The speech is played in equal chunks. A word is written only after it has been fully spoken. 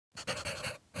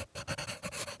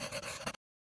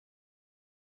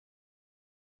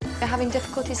You're having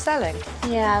difficulty selling?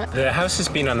 Yeah. The house has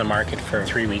been on the market for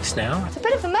 3 weeks now. It's a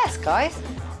bit of a mess, guys.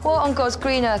 What on God's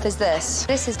green earth is this?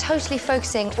 This is totally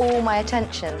focusing all my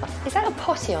attention. Is that a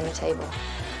potty on the table?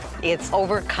 It's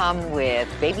overcome with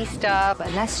baby stuff.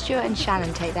 Unless Stuart and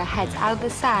Shannon take their heads out of the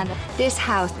sand, this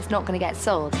house is not going to get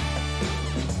sold.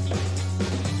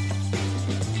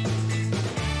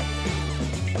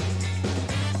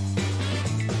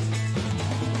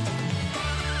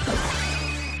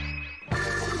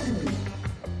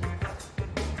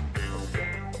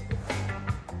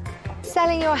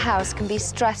 Selling your house can be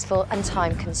stressful and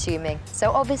time-consuming.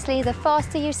 So obviously, the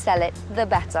faster you sell it, the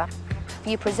better. If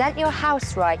you present your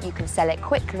house right, you can sell it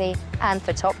quickly and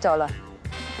for top dollar.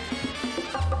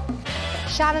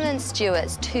 Shannon and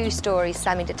Stuart's two-storey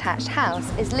semi-detached house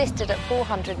is listed at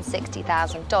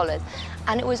 $460,000,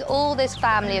 and it was all this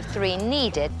family of three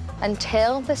needed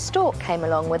until the stork came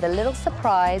along with a little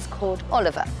surprise called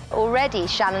Oliver. Already,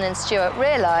 Shannon and Stuart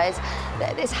realised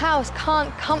that this house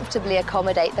can't comfortably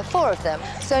accommodate the four of them.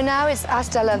 So now it's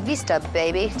hasta la vista,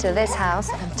 baby, to this house,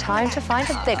 and time to find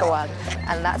a bigger one.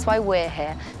 And that's why we're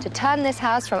here, to turn this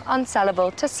house from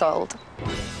unsellable to sold.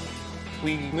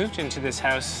 We moved into this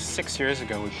house 6 years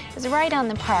ago. It was right on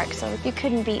the park, so you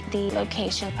couldn't beat the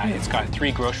location. It's got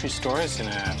 3 grocery stores in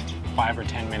a 5 or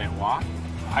 10 minute walk.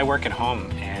 I work at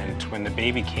home, and when the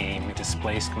baby came, it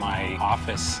displaced my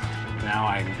office. Now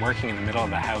I'm working in the middle of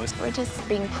the house. We're just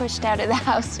being pushed out of the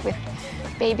house with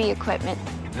baby equipment.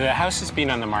 The house has been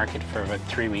on the market for about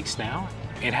 3 weeks now.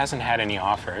 It hasn't had any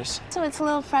offers. So it's a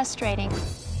little frustrating.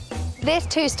 This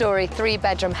two-storey,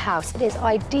 three-bedroom house is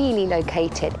ideally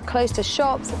located close to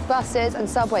shops, buses and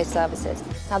subway services.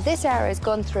 Now, this area has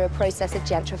gone through a process of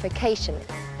gentrification,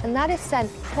 and that has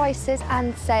sent prices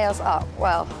and sales up,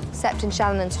 well, except in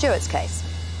Shannon and Stuart's case.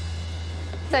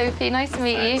 Sophie, nice to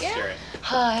meet you. Stuart.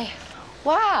 Hi.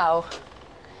 Wow.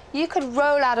 You could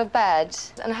roll out of bed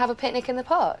and have a picnic in the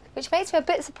park, which makes me a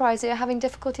bit surprised that you're having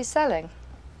difficulty selling.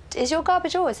 Is your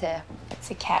garbage always here? It's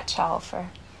a catch-all for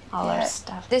all our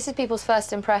stuff. This is people's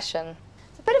first impression.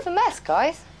 It's a bit of a mess,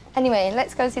 guys. Anyway,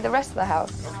 let's go and see the rest of the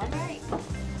house. All right.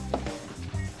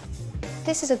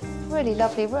 This is a really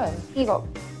lovely room. You got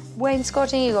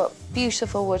wainscoting, you got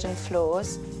beautiful wooden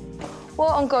floors.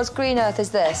 What on God's green earth is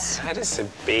this? That is a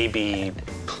baby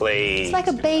play. It's like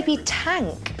a baby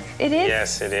tank. It is?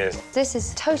 Yes, it is. This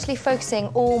is totally focusing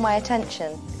all my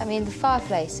attention. I mean, the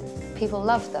fireplace, people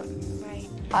love them. Right.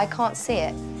 I can't see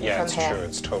it Yeah, from it's here. true.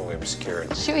 It's totally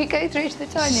obscured. Should we go through to the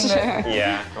dining room?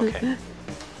 Yeah, okay.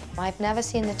 I've never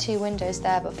seen the 2 windows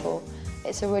there before.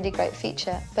 It's a really great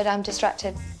feature, but I'm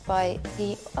distracted by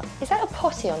the... Is that a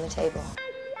potty on the table?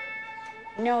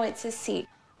 No, it's a seat.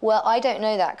 Well, I don't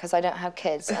know that because I don't have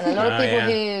kids. And a lot of people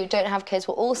yeah. who don't have kids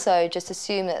will also just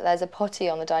assume that there's a potty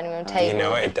on the dining room table. You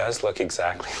know, it does look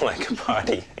exactly like a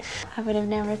potty. I would have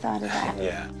never thought of that.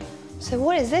 Yeah. So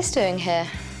what is this doing here?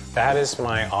 That is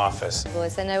my office. Well,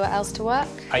 is there nowhere else to work?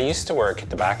 I used to work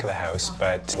at the back of the house,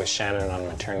 but with Shannon on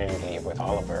maternity leave with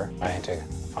Oliver, I had to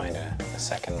find a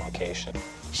second location.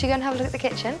 Should we go and have a look at the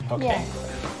kitchen? Okay. Yeah.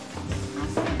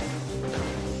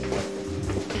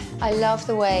 I love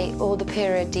the way all the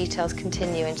period details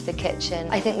continue into the kitchen.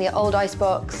 I think the old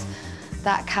icebox,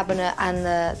 that cabinet and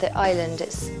the island,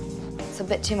 it's a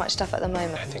bit too much stuff at the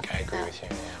moment. I think I agree with you,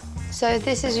 yeah. So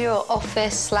this is your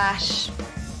office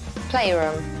 /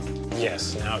 playroom.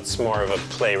 Yes, now it's more of a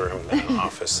playroom than an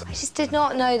office. I just did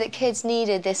not know that kids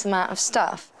needed this amount of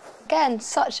stuff. Again,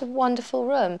 such a wonderful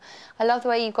room. I love the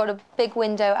way you've got a big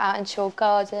window out into your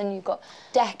garden, you've got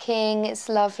decking, it's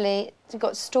lovely, you've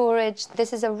got storage.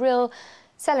 This is a real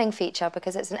selling feature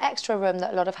because it's an extra room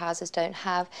that a lot of houses don't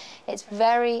have. It's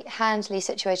very handily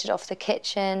situated off the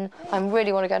kitchen. I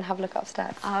really want to go and have a look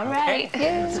upstairs. All right.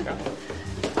 Yeah. Let's go.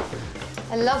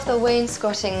 I love the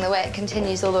wainscoting, the way it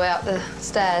continues all the way up the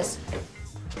stairs.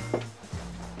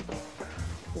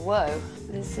 Whoa.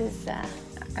 This is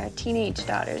our teenage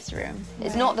daughter's room.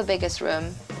 It's not the biggest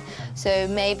room, so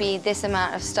maybe this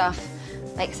amount of stuff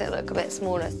makes it look a bit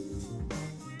smaller.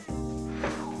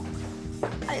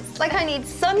 It's like I need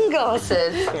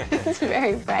sunglasses. It's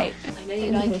very bright. I know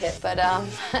you like it, but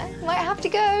might have to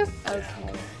go.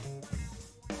 Okay.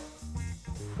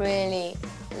 Really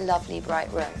lovely, bright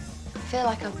room. I feel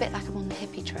like I'm a bit like I'm on the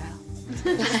hippie trail.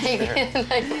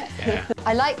 Yeah.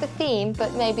 I like the theme,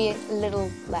 but maybe a little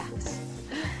less.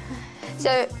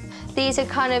 So these are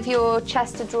kind of your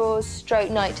chest of drawers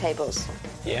stroke night tables.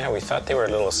 Yeah, we thought they were a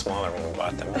little smaller when we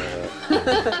bought them.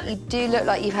 And You do look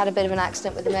like you've had a bit of an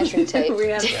accident with the measuring tape.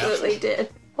 We absolutely did.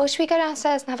 Well, should we go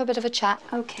downstairs and have a bit of a chat?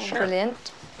 Okay. Sure.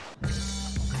 Brilliant.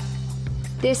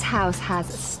 This house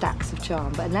has stacks of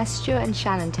charm, but unless Stuart and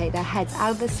Shannon take their heads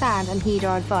out of the sand and heed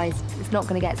our advice, it's not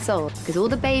going to get sold. Because all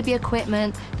the baby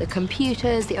equipment, the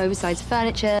computers, the oversized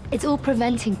furniture, it's all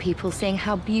preventing people seeing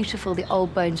how beautiful the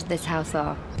old bones of this house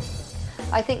are.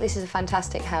 I think this is a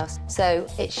fantastic house, so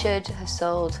it should have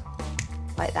sold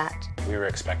like that. We were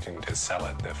expecting to sell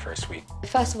it the first week.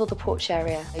 First of all, the porch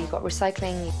area. You've got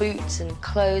recycling, boots and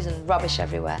clothes and rubbish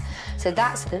everywhere. So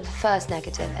that's the first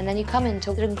negative. And then you come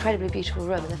into an incredibly beautiful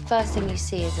room, and the first thing you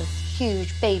see is a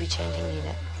huge baby changing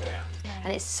unit. Yeah.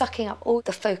 And it's sucking up all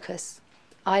the focus.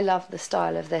 I love the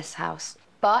style of this house.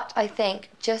 But I think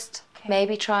just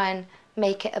maybe try and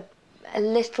make it a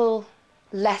little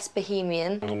less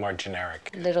bohemian. A little more generic.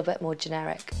 A little bit more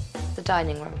generic. The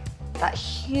dining room. That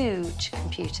huge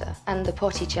computer and the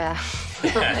potty chair.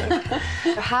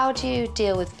 How do you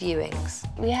deal with viewings?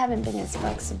 We haven't been as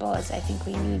flexible as I think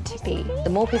we need to be. The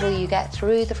more people you get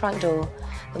through the front door,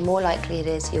 the more likely it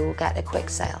is you will get a quick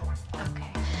sale. Okay.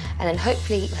 And then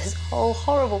hopefully this whole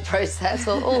horrible process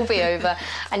will all be over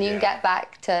and you can get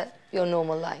back to your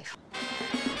normal life.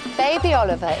 Baby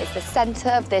Oliver is the centre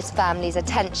of this family's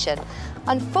attention.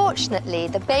 Unfortunately,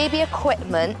 the baby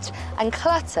equipment and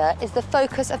clutter is the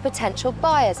focus of potential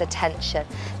buyers' attention.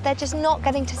 They're just not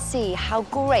getting to see how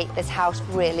great this house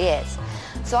really is.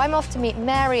 So I'm off to meet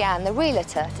Mary Ann, the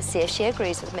realtor, to see if she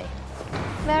agrees with me.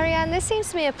 Mary Ann, this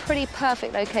seems to me a pretty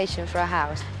perfect location for a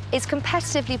house. It's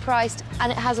competitively priced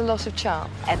and it has a lot of charm.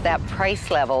 At that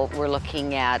price level, we're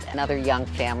looking at another young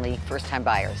family, first-time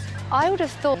buyers. I would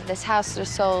have thought this house would have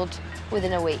sold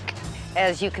within a week.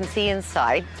 As you can see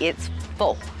inside, it's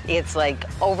full. It's like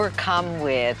overcome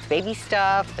with baby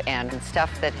stuff and stuff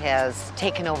that has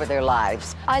taken over their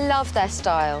lives. I love their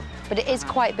style, but it is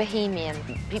quite bohemian.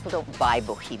 People don't buy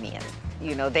bohemian.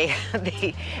 You know, they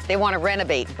want to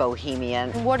renovate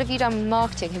bohemian. What have you done with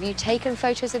marketing? Have you taken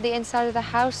photos of the inside of the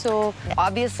house, or?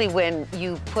 Obviously, when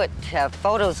you put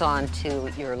photos onto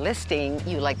your listing,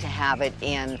 you like to have it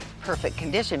in perfect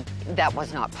condition. That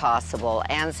was not possible.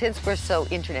 And since we're so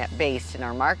internet-based in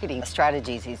our marketing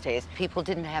strategies these days, people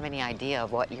didn't have any idea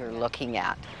of what you're looking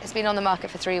at. It's been on the market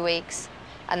for 3 weeks,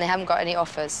 and they haven't got any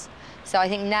offers. So I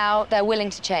think now they're willing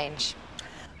to change.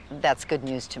 That's good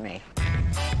news to me.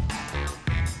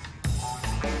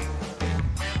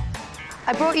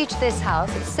 I brought you to this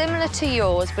house. It's similar to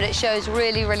yours, but it shows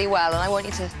really, really well, and I want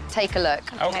you to take a look.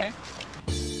 Okay.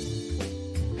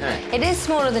 It is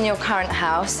smaller than your current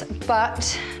house,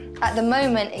 but at the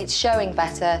moment it's showing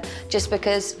better just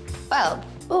because, well,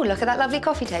 oh, look at that lovely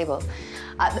coffee table.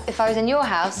 If I was in your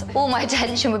house, all my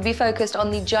attention would be focused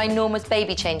on the ginormous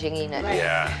baby changing unit.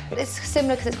 Yeah. But it's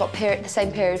similar because it's got the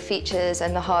same period features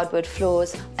and the hardwood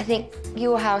floors. I think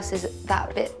your house is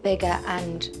that bit bigger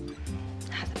and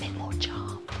has a bit more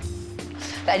charm.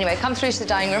 But anyway, come through to the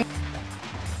dining room.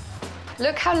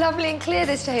 Look how lovely and clear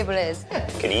this table is.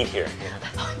 You can eat here.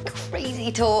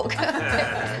 Crazy talk.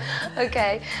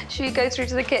 Okay, should we go through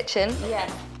to the kitchen?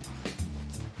 Yes.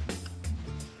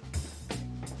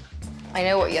 I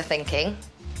know what you're thinking.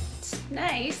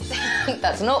 Nice.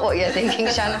 That's not what you're thinking,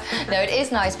 Shannon. No, it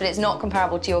is nice, but it's not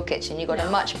comparable to your kitchen. You've got a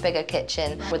much bigger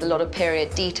kitchen with a lot of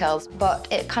period details, but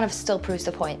it kind of still proves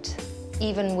the point.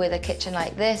 Even with a kitchen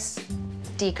like this,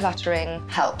 decluttering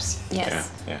helps. Yes.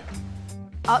 Yeah.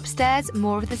 Upstairs,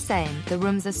 more of the same. The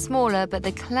rooms are smaller, but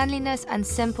the cleanliness and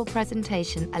simple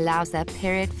presentation allows their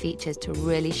period features to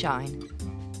really shine.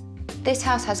 This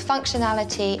house has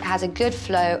functionality, has a good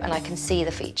flow, and I can see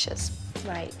the features.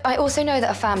 Right. I also know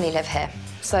that a family live here,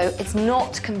 so it's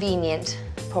not convenient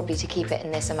probably to keep it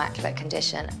in this immaculate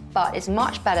condition, but it's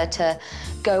much better to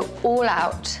go all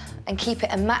out and keep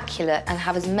it immaculate and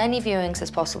have as many viewings as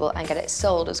possible and get it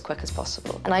sold as quick as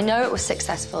possible. And I know it was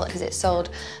successful because it sold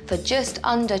for just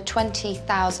under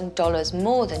 $20,000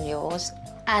 more than yours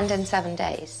and in 7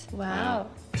 days. Wow.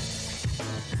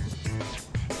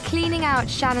 Cleaning out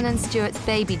Shannon and Stuart's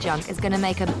baby junk is going to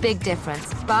make a big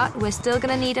difference, but we're still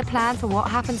going to need a plan for what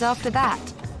happens after that.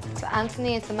 So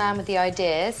Anthony is the man with the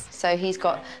ideas, so he's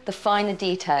got the finer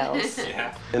details.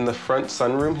 Yeah. In the front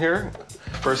sunroom here,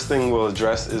 first thing we'll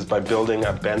address is by building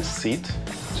a bench seat,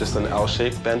 just an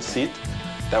L-shaped bench seat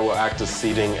that will act as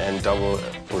seating and double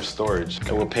for storage.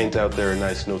 And we'll paint out there a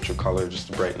nice neutral color just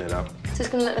to brighten it up. So it's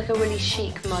going to look like a really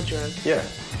chic mudroom. Yeah.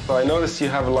 So I noticed you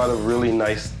have a lot of really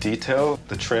nice detail.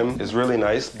 The trim is really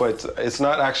nice, but it's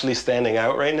not actually standing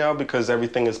out right now because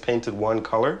everything is painted one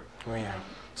color. Oh, yeah.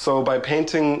 So by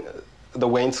painting the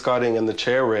wainscoting and the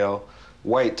chair rail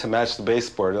white to match the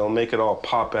baseboard, it'll make it all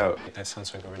pop out. That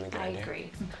sounds like a really good idea. I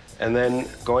agree. And then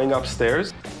going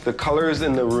upstairs, the colors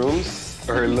in the rooms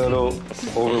are a little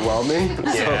overwhelming.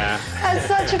 Yeah. That's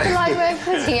such a polite way of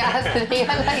putting it, Anthony.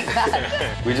 I like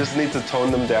that. So we just need to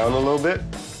tone them down a little bit.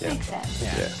 Yeah. Makes sense.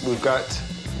 Yeah. We've got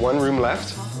one room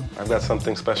left. I've got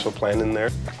something special planned in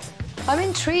there. I'm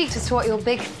intrigued as to what your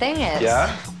big thing is.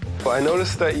 Yeah? Well, I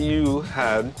noticed that you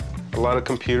had a lot of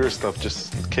computer stuff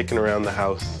just kicking around the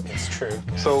house. It's true.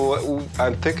 So what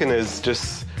I'm thinking is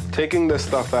just taking this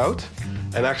stuff out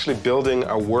and actually building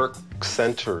a work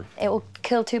center. It will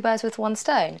kill two birds with one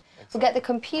stone. We'll get the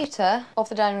computer off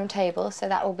the dining room table, so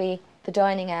that will be the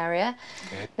dining area.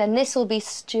 Okay. Then this will be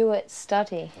Stuart's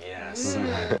study. Yes.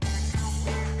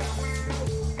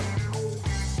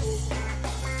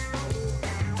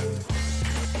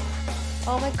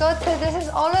 Oh my God, so this is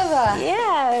Oliver.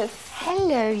 Yes.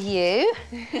 Hello, you.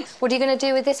 What are you going to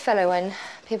do with this fellow when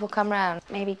people come round?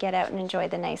 Maybe get out and enjoy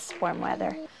the nice warm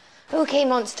weather. Okay,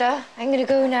 monster, I'm going to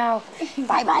go now.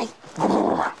 Bye-bye.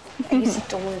 He's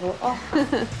adorable.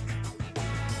 Oh.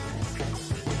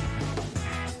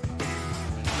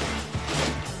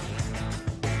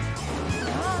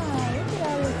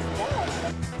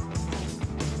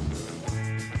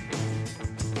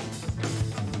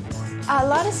 A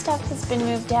lot of stuff has been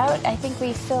moved out. I think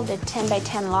we've filled a 10 by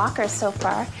 10 locker so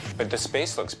far. But the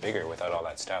space looks bigger without all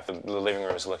that stuff. The living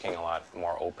room is looking a lot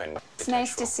more open. It's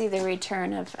nice to see the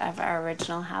return of our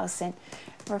original house, and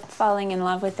we're falling in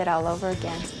love with it all over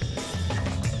again.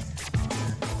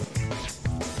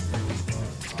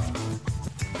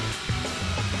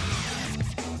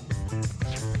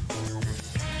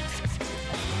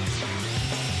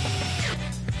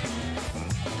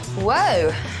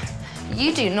 Whoa,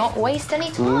 you do not waste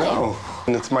any time. No.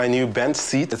 And it's my new bench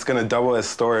seat. It's gonna double as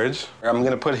storage. I'm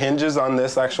gonna put hinges on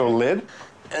this actual lid,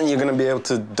 and you're gonna be able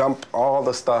to dump all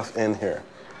the stuff in here.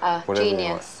 Whatever you want.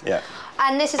 Genius. Yeah.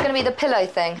 And this is going to be the pillow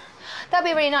thing. That'd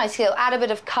be really nice. It'll add a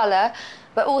bit of colour,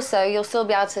 but also you'll still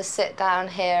be able to sit down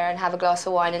here and have a glass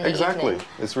of wine in the Exactly. evening.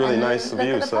 It's really And nice of look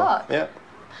you. at the So park. yeah.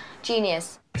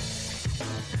 Genius.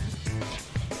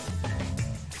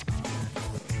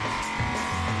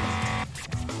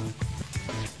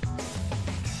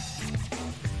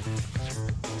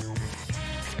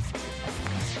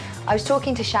 I was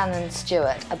talking to Shannon and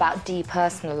Stuart about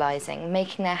depersonalising,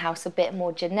 making their house a bit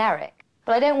more generic.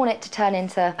 But I don't want it to turn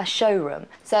into a showroom,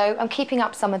 so I'm keeping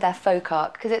up some of their folk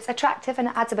art because it's attractive and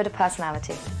it adds a bit of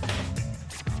personality.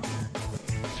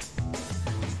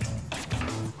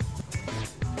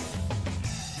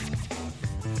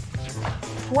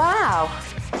 Wow,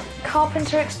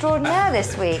 carpenter extraordinaire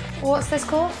this week. What's this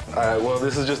called? Well,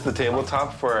 this is just the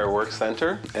tabletop for our work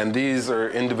center, and these are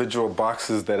individual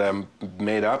boxes that I'm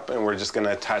made up, and we're just going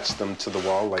to attach them to the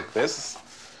wall like this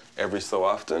every so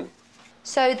often.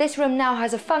 So this room now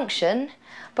has a function,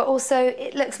 but also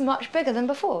it looks much bigger than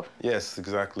before. Yes,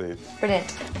 exactly.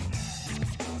 Brilliant.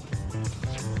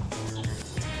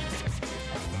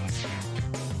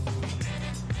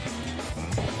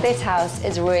 This house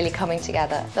is really coming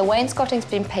together. The wainscoting's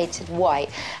been painted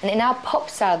white, and it now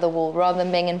pops out of the wall rather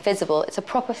than being invisible. It's a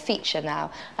proper feature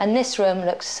now. And this room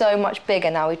looks so much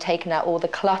bigger now we've taken out all the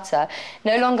clutter.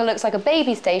 No longer looks like a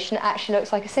baby station, it actually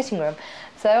looks like a sitting room.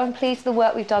 So I'm pleased with the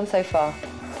work we've done so far.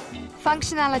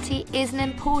 Functionality is an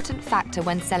important factor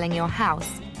when selling your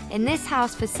house. In this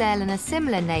house for sale in a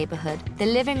similar neighbourhood, the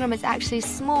living room is actually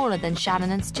smaller than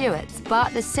Shannon and Stuart's,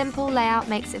 but the simple layout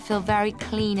makes it feel very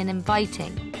clean and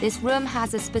inviting. This room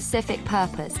has a specific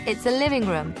purpose. It's a living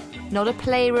room, not a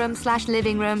playroom /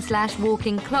 living /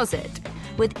 walk-in closet,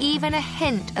 with even a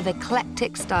hint of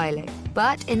eclectic styling.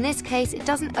 But in this case, it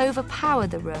doesn't overpower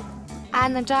the room.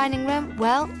 And the dining room,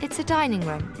 well, it's a dining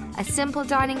room. A simple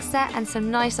dining set and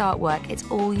some nice artwork, it's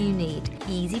all you need.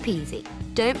 Easy peasy.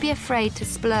 Don't be afraid to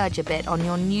splurge a bit on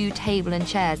your new table and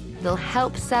chairs. They'll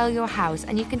help sell your house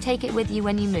and you can take it with you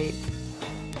when you move.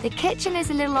 The kitchen is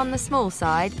a little on the small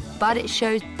side, but it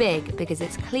shows big because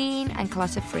it's clean and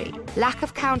clutter-free. Lack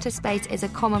of counter space is a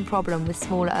common problem with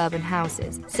smaller urban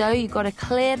houses, so you've got to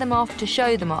clear them off to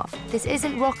show them off. This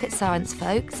isn't rocket science,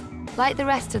 folks. Like the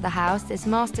rest of the house, this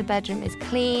master bedroom is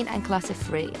clean and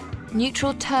clutter-free.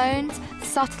 Neutral tones,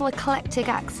 subtle eclectic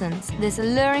accents. This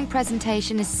alluring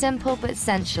presentation is simple but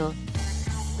essential.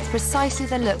 It's precisely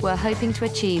the look we're hoping to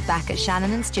achieve back at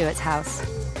Shannon and Stuart's house.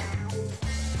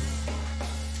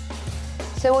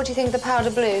 So what do you think of the powder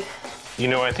blue? You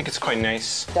know, I think it's quite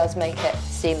nice. It does make it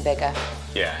seem bigger.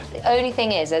 Yeah. The only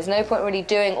thing is, there's no point really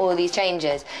doing all these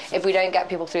changes if we don't get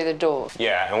people through the door.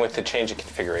 Yeah, and with the change of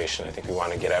configuration, I think we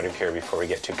want to get out of here before we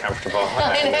get too comfortable.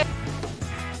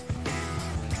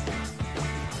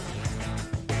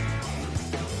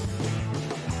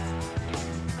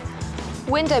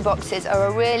 Window boxes are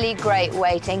a really great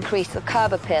way to increase the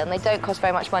curb appeal, and they don't cost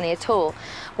very much money at all.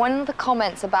 One of the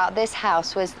comments about this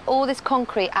house was all this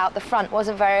concrete out the front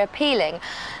wasn't very appealing.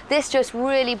 This just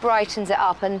really brightens it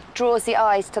up and draws the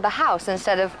eyes to the house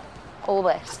instead of all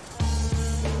this.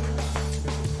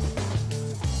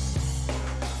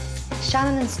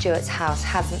 Shannon and Stuart's house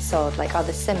hasn't sold like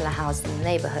other similar houses in the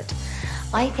neighbourhood.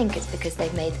 I think it's because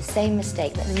they've made the same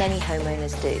mistake that many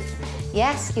homeowners do.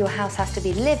 Yes, your house has to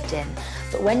be lived in,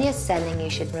 but when you're selling, you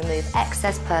should remove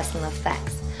excess personal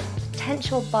effects.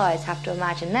 Potential buyers have to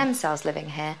imagine themselves living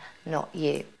here, not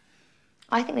you.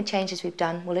 I think the changes we've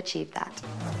done will achieve that.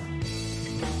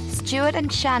 Stuart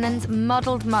and Shannon's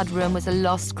muddled mudroom was a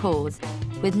lost cause.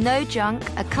 With no junk,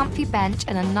 a comfy bench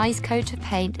and a nice coat of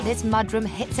paint, this mudroom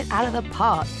hits it out of the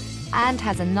park and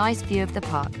has a nice view of the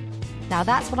park. Now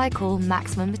that's what I call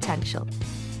maximum potential.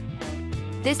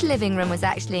 This living room was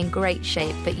actually in great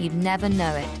shape, but you'd never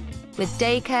know it. With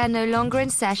daycare no longer in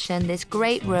session, this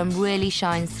great room really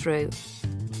shines through.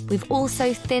 We've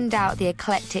also thinned out the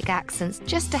eclectic accents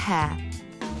just a hair,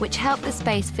 which help the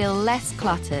space feel less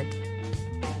cluttered.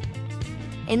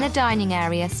 In the dining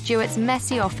area, Stuart's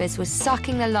messy office was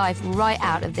sucking the life right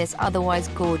out of this otherwise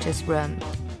gorgeous room.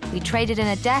 We traded in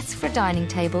a desk for a dining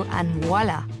table and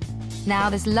voila!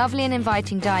 Now this lovely and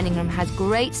inviting dining room has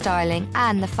great styling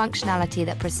and the functionality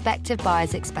that prospective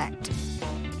buyers expect.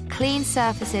 Clean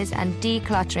surfaces and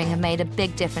decluttering have made a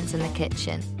big difference in the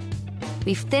kitchen.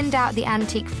 We've thinned out the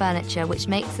antique furniture, which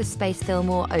makes the space feel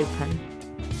more open.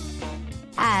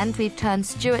 And we've turned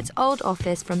Stuart's old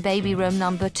office from baby room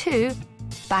number 2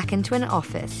 back into an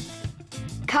office.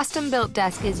 Custom-built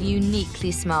desk is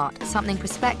uniquely smart, something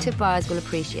prospective buyers will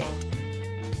appreciate.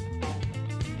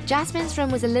 Jasmine's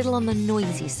room was a little on the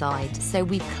noisy side, so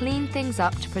we've cleaned things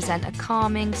up to present a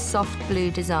calming, soft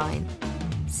blue design.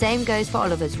 Same goes for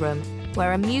Oliver's room,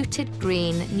 where a muted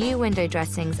green, new window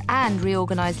dressings and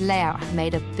reorganised layout have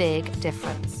made a big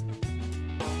difference.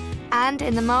 And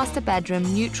in the master bedroom,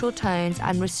 neutral tones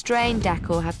and restrained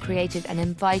decor have created an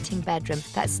inviting bedroom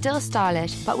that's still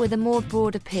stylish, but with a more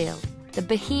broad appeal. The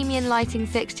bohemian lighting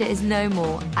fixture is no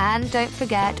more, and don't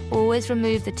forget, always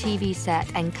remove the TV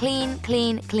set and clean,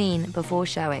 clean, clean before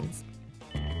showings.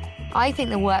 I think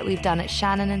the work we've done at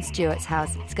Shannon and Stuart's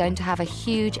house is going to have a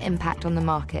huge impact on the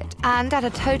market. And at a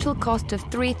total cost of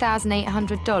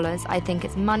 $3,800, I think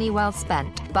it's money well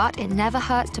spent. But it never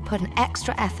hurts to put an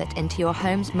extra effort into your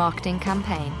home's marketing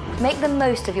campaign. Make the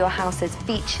most of your house's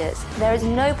features. There is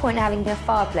no point in having a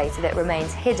fireplace if it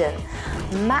remains hidden.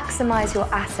 Maximize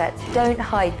your assets, don't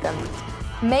hide them.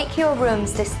 Make your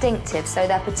rooms distinctive so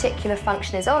their particular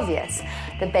function is obvious.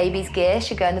 The baby's gear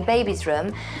should go in the baby's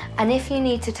room, and if you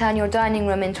need to turn your dining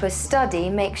room into a study,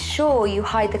 make sure you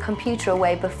hide the computer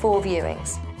away before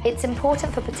viewings. It's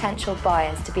important for potential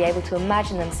buyers to be able to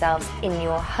imagine themselves in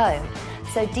your home,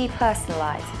 so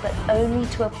depersonalize, but only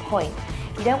to a point.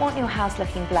 You don't want your house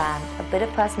looking bland. A bit of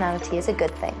personality is a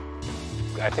good thing.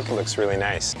 I think it looks really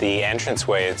nice. The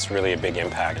entranceway, it's really a big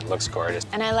impact. It looks gorgeous.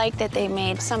 And I like that they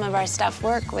made some of our stuff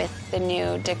work with the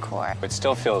new decor. It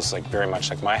still feels like very much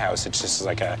like my house. It's just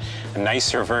like a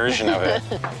nicer version of it.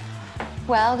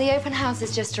 Well, the open house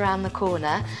is just around the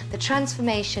corner. The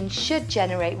transformation should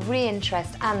generate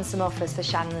re-interest and some offers for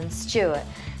Shannon and Stuart.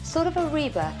 Sort of a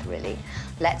rebirth, really.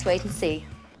 Let's wait and see.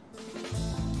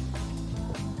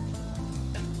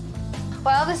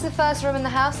 Well, this is the first room in the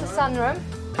house, the sunroom.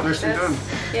 Nicely done.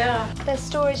 Yeah. There's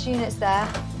storage units there.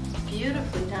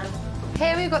 Beautifully done.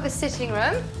 Here we've got the sitting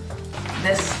room.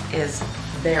 This is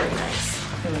very nice.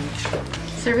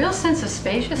 It's a real sense of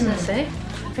spaciousness, eh?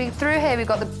 Through here we've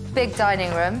got the big dining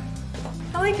room.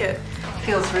 I like it.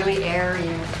 Feels really airy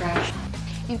and fresh.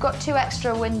 You've got 2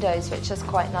 extra windows, which is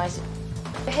quite nice.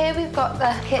 Here we've got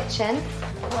the kitchen.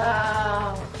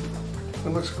 Wow. It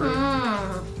looks great.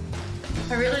 I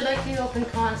really like the open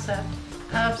concept.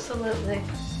 Absolutely.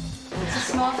 It's a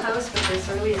small house, but there's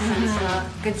really a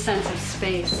good sense of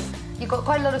space. You've got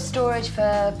quite a lot of storage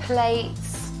for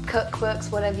plates, cookbooks,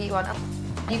 whatever you want.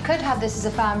 You could have this as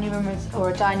a family room or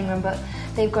a dining room, but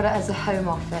they've got it as a home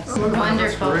office. Oh,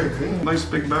 Wonderful. That's great. Eh? Nice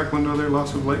big back window there,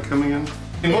 lots of light coming in.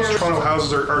 Most Toronto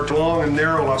houses are long and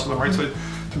narrow, lots of them, right? So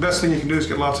the best thing you can do is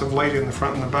get lots of light in the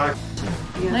front and the back.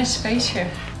 Yeah. Nice space here.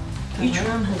 Each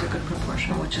room has a good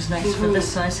proportion, which is nice for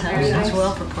this size house. It's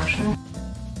well proportioned.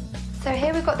 So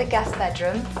here we've got the guest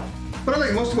bedroom. What I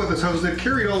like most about this house is they've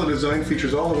carried all the design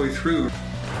features all the way through.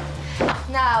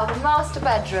 Now, the master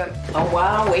bedroom. Oh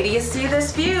wow, wait till you see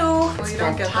this view. It's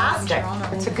fantastic.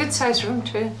 It's a good sized room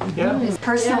too. Yeah.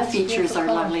 Personal features are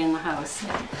lovely in the house.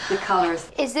 The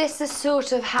colors. Is this the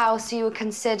sort of house you would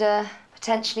consider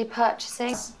potentially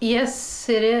purchasing? Yes,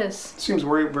 it is. Seems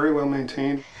very well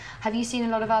maintained. Have you seen a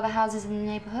lot of other houses in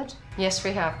the neighbourhood? Yes,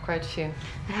 we have quite a few. And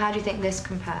how do you think this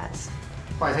compares?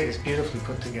 Well, I think it's beautifully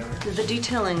put together. The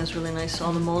detailing is really nice,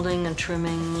 all the molding and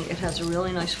trimming. It has a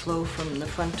really nice flow from the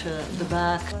front to the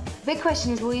back. Big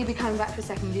question is, will you be coming back for a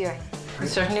second viewing? We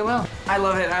certainly will. I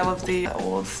love it. I love the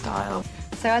old style.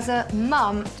 So as a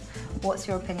mum, what's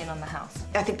your opinion on the house?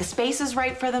 I think the space is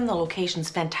right for them. The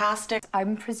location's fantastic.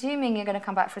 I'm presuming you're going to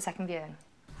come back for a second viewing.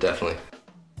 Definitely.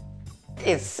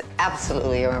 It's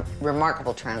absolutely a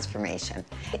remarkable transformation.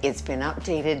 It's been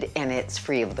updated and it's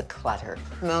free of the clutter.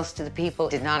 Most of the people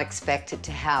did not expect it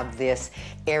to have this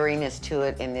airiness to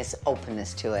it and this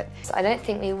openness to it. So I don't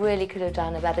think we really could have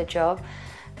done a better job,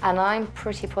 and I'm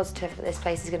pretty positive that this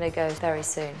place is going to go very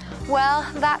soon. Well,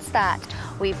 that's that.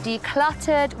 We've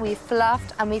decluttered, we've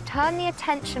fluffed, and we've turned the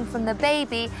attention from the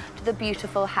baby to the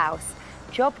beautiful house.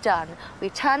 Job done.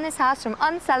 We've turned this house from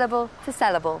unsellable to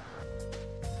sellable.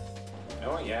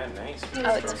 Oh yeah, nice.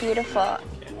 Oh, it's beautiful.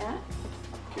 Yeah.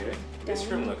 Good. This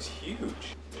room looks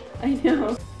huge. I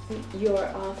know. Your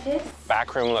office?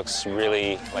 Back room looks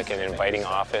really like an inviting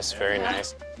office. Very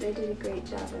nice. They did a great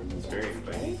job on the Very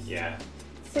inviting. Yeah.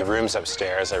 The rooms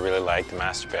upstairs I really like. The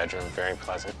master bedroom, very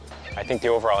pleasant. I think the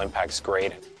overall impact's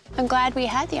great. I'm glad we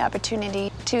had the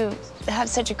opportunity to have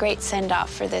such a great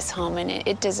send-off for this home, and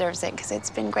it deserves it because it's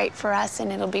been great for us and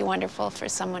it'll be wonderful for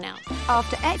someone else.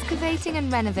 After excavating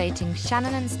and renovating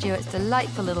Shannon and Stuart's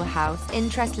delightful little house,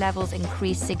 interest levels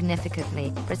increased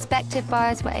significantly. Prospective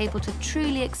buyers were able to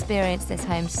truly experience this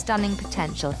home's stunning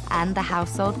potential, and the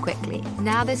house sold quickly.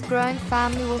 Now this growing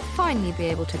family will finally be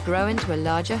able to grow into a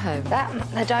larger home.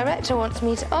 The director wants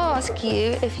me to ask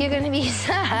you if you're going to be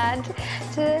sad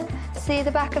to see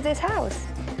the back of this house.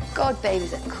 God,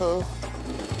 babies are cool.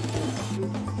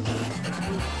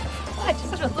 I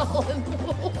just drilled a hole in the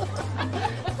wall.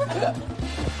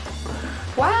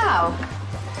 Wow.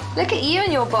 Look at you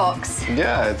in your box.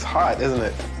 Yeah, it's hot, isn't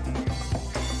it?